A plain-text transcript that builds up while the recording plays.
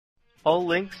All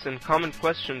links and common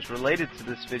questions related to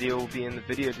this video will be in the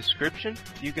video description.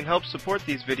 You can help support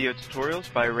these video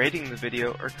tutorials by rating the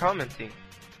video or commenting.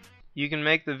 You can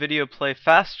make the video play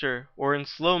faster or in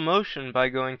slow motion by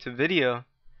going to Video,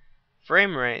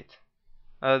 Frame Rate.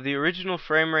 The original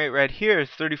frame rate right here is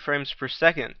 30 frames per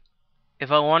second. If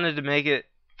I wanted to make it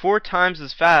 4 times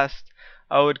as fast,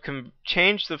 I would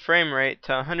change the frame rate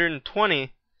to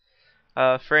 120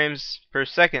 frames per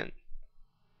second.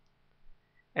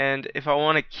 And if I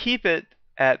want to keep it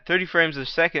at 30 frames a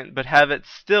second but have it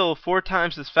still 4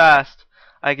 times as fast,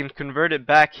 I can convert it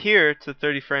back here to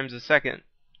 30 frames a second.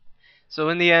 So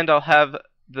in the end, I'll have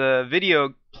the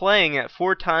video playing at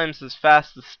 4 times as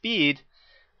fast the speed,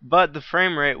 but the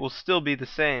frame rate will still be the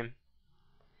same.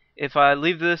 If I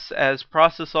leave this as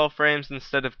process all frames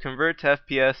instead of convert to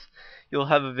FPS, you'll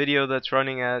have a video that's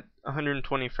running at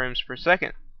 120 frames per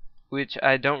second, which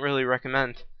I don't really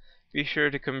recommend. Be sure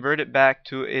to convert it back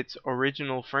to its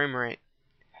original frame rate.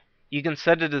 You can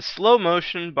set it as slow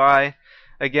motion by,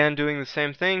 again, doing the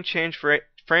same thing, change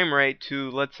frame rate to,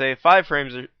 let's say, 5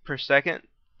 frames per second,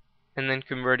 and then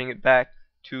converting it back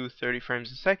to 30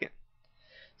 frames a second.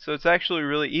 So it's actually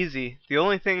really easy. The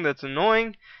only thing that's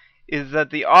annoying is that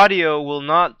the audio will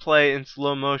not play in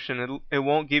slow motion. It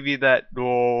won't give you that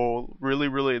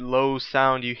really low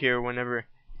sound you hear whenever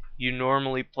you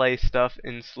normally play stuff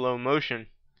in slow motion.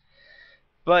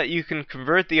 But you can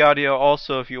convert the audio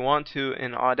also if you want to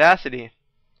in Audacity.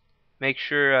 Make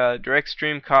sure direct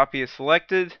stream copy is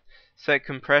selected, set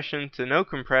compression to no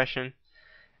compression,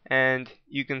 and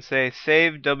you can say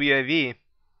save WAV,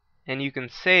 and you can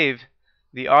save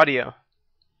the audio.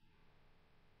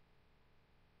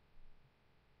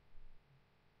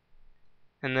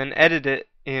 And then edit it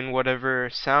in whatever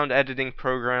sound editing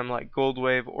program like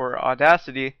Goldwave or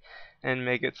Audacity and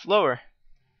make it slower.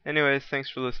 Anyways, thanks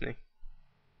for listening.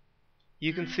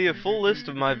 You can see a full list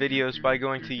of my videos by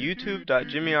going to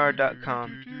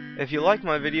youtube.jimmyr.com. If you like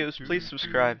my videos, please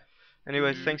subscribe.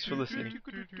 Anyways, thanks for listening.